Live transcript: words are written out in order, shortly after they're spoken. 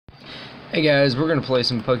Hey guys, we're gonna play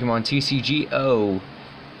some Pokemon TCGO.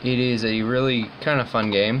 It is a really kind of fun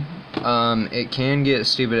game. It can get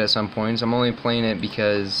stupid at some points. I'm only playing it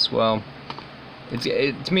because, well,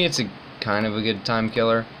 to me it's a kind of a good time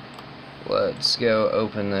killer. Let's go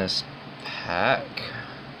open this pack.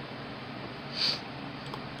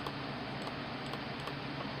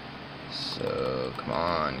 So come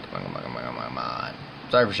on.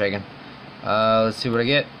 Sorry for shaking. Let's see what I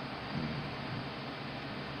get.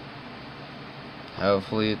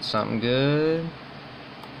 Hopefully it's something good.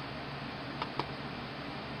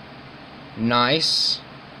 Nice.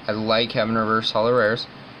 I like having reverse holo rares.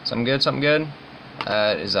 Something good, something good.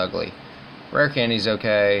 That is ugly. Rare candy's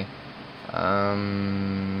okay.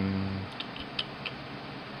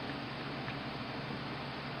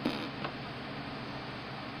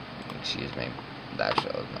 Excuse me. That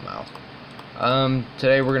shit was in my mouth.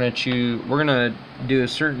 Today we're gonna do a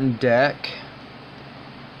certain deck.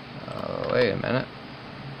 Wait a minute.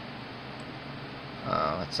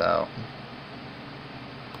 Oh, it's out.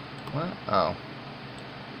 What? Oh.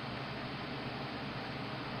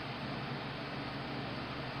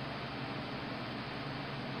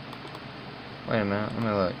 Wait a minute, let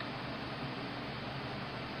me look.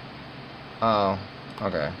 Oh,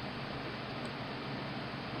 okay.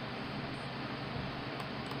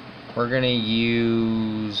 We're gonna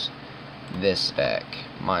use this deck.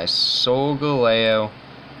 My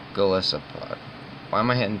Solgaleo-Golisopod. Why am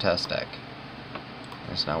I hitting test deck?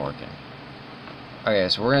 It's not working. Okay,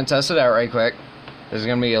 so we're gonna test it out right quick. This is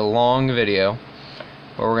gonna be a long video,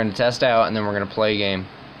 but we're gonna test out and then we're gonna play a game.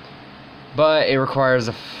 But it requires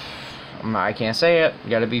I can't say it. You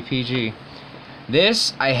gotta be PG.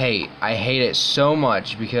 This I hate. I hate it so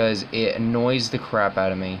much because it annoys the crap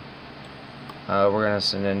out of me. We're gonna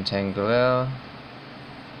send in Solgaleo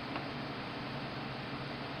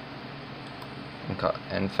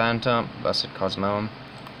and Phantom, busted Cosmoem.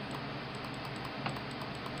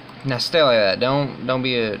 Now stay like that. Don't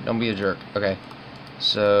be a jerk. Okay.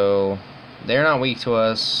 So they're not weak to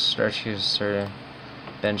us. Stretch user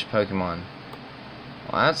bench Pokemon.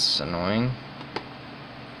 Well, that's annoying.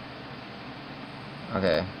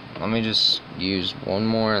 Okay, let me just use one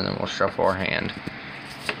more and then we'll shuffle our hand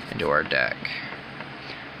into our deck.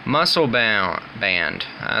 Muscle Band.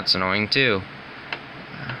 That's annoying too.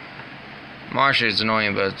 Marshy's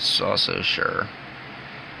annoying, but it's also sure.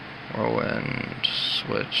 Whirlwind,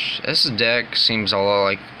 switch. This deck seems a lot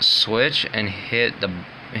like switch and hit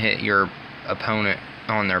your opponent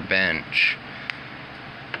on their bench.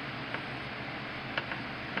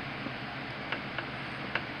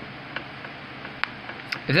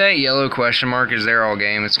 If that yellow question mark is there all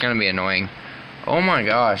game, it's gonna be annoying. Oh my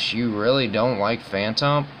gosh, you really don't like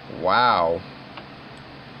Phantom? Wow.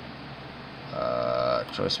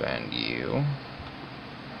 Choice band you.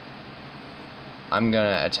 I'm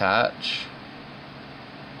gonna attach.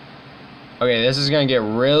 Okay, this is gonna get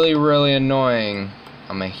really, really annoying.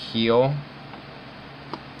 I'm gonna heal.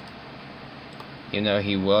 Even though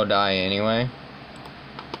he will die anyway.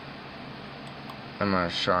 I'm gonna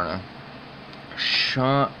Shauna,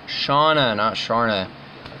 not Sharna.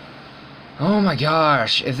 Oh my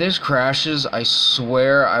gosh, if this crashes, I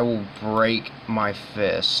swear I will break my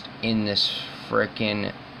fist in this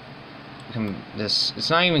frickin' it's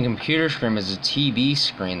not even computer screen, it's a TV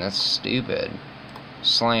screen. That's stupid.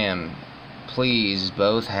 Slam. Please,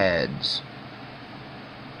 both heads.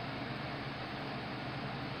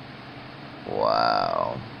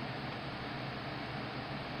 Wow.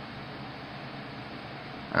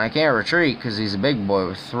 And I can't retreat because he's a big boy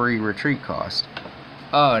with 3 retreat cost.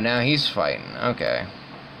 Oh, now he's fighting. Okay.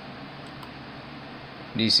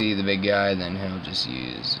 Do you see the big guy? Then he'll just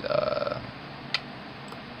use,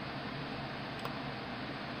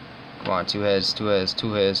 come on, 2 heads, 2 heads,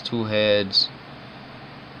 2 heads, 2 heads.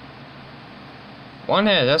 1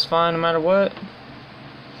 head, that's fine no matter what.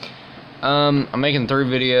 I'm making 3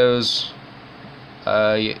 videos.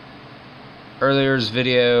 Earlier's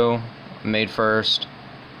video made first.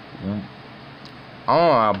 I'm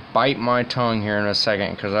gonna bite my tongue here in a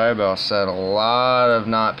second because I about said a lot of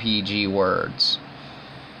not PG words.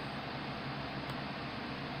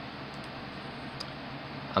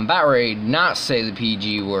 I'm about ready to not say the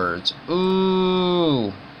PG words.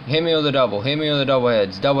 Ooh. Hit me with a double. Hit me with a double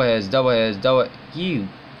heads. Double heads. Double heads. Double. You.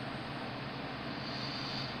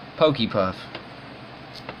 Pokepuff.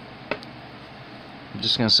 I'm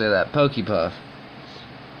just gonna say that. Pokepuff.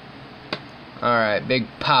 Alright, Big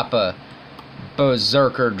Papa.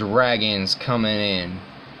 Berserker Dragons coming in.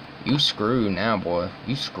 You screwed now, boy.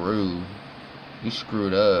 You screwed. You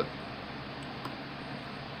screwed up.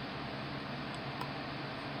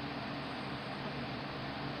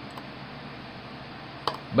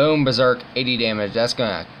 Boom, Berserk, 80 damage. That's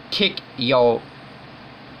gonna kick y'all.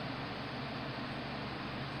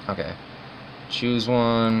 Okay. Choose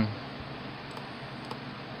one.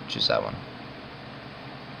 Choose that one.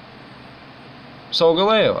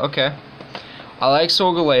 Solgaleo, okay. I like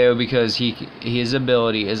Solgaleo because his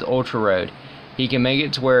ability is Ultra Road. He can make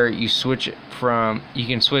it to where you switch from, you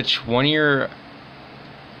can switch one of your,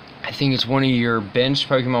 I think it's one of your bench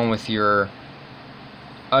Pokemon with your,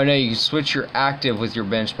 oh no, you can switch your active with your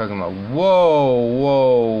bench Pokemon. Whoa,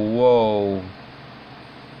 whoa, whoa.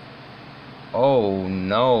 Oh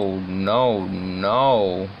no, no,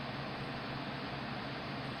 no.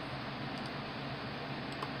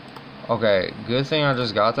 Okay, good thing I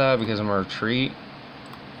just got that because I'm gonna retreat.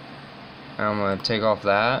 And I'm gonna take off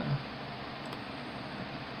that.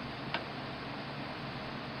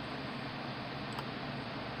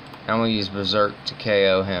 I'm gonna use Berserk to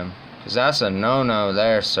KO him. Because that's a no-no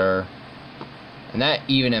there, sir. And that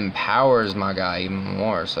even empowers my guy even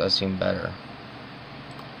more, so that's even better.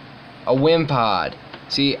 A Wimpod.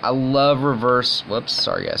 See, I love reverse... Whoops,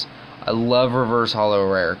 sorry guys. I love reverse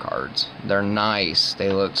holo rare cards. They're nice.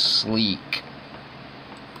 They look sleek.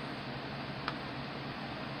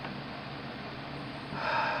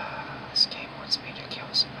 This game wants me to kill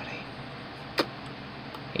somebody.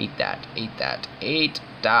 Hate that. Hate that. Hate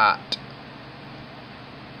that.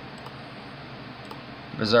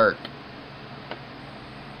 Berserk.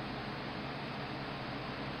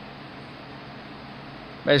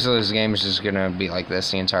 Basically, this game is just gonna be like this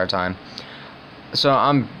the entire time. So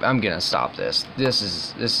I'm gonna stop this. This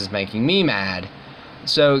is making me mad.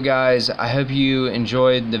 So guys, I hope you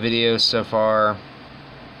enjoyed the video so far.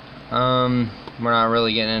 We're not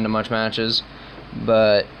really getting into much matches,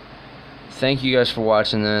 but thank you guys for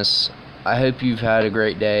watching this. I hope you've had a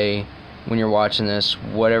great day when you're watching this,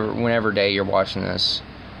 whenever day you're watching this.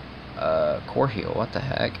 Core heal, what the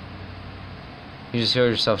heck? You just healed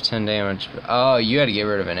yourself 10 damage. Oh, you had to get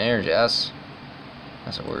rid of an energy. That's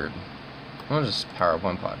weird. I'll just power up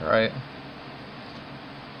one pod, right?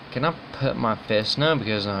 Can I put my fist? No,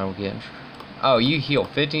 because I will get... Oh, you heal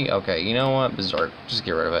 50? Okay, you know what? Berserk. Just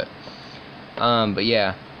get rid of it. But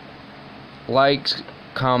yeah. Like,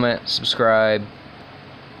 comment, subscribe.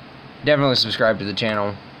 Definitely subscribe to the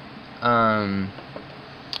channel.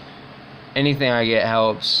 Anything I get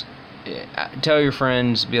helps. Tell your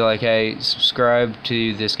friends, be like, hey, subscribe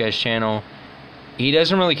to this guy's channel. He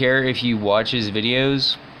doesn't really care if you watch his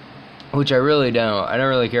videos, which I really don't. I don't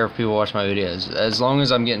really care if people watch my videos. As long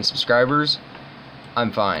as I'm getting subscribers,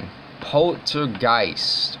 I'm fine.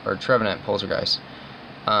 Poltergeist, or Trevenant Poltergeist.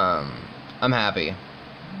 I'm happy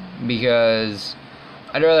because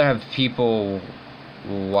I'd rather have people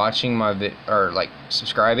watching my or like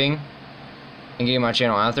subscribing and getting my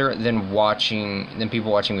channel out there than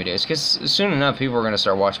people watching videos, because soon enough people are going to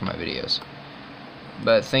start watching my videos.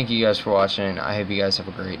 But thank you guys for watching. I hope you guys have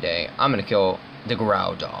a great day. I'm going to kill the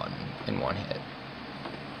Groudon in one hit.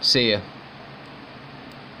 See ya.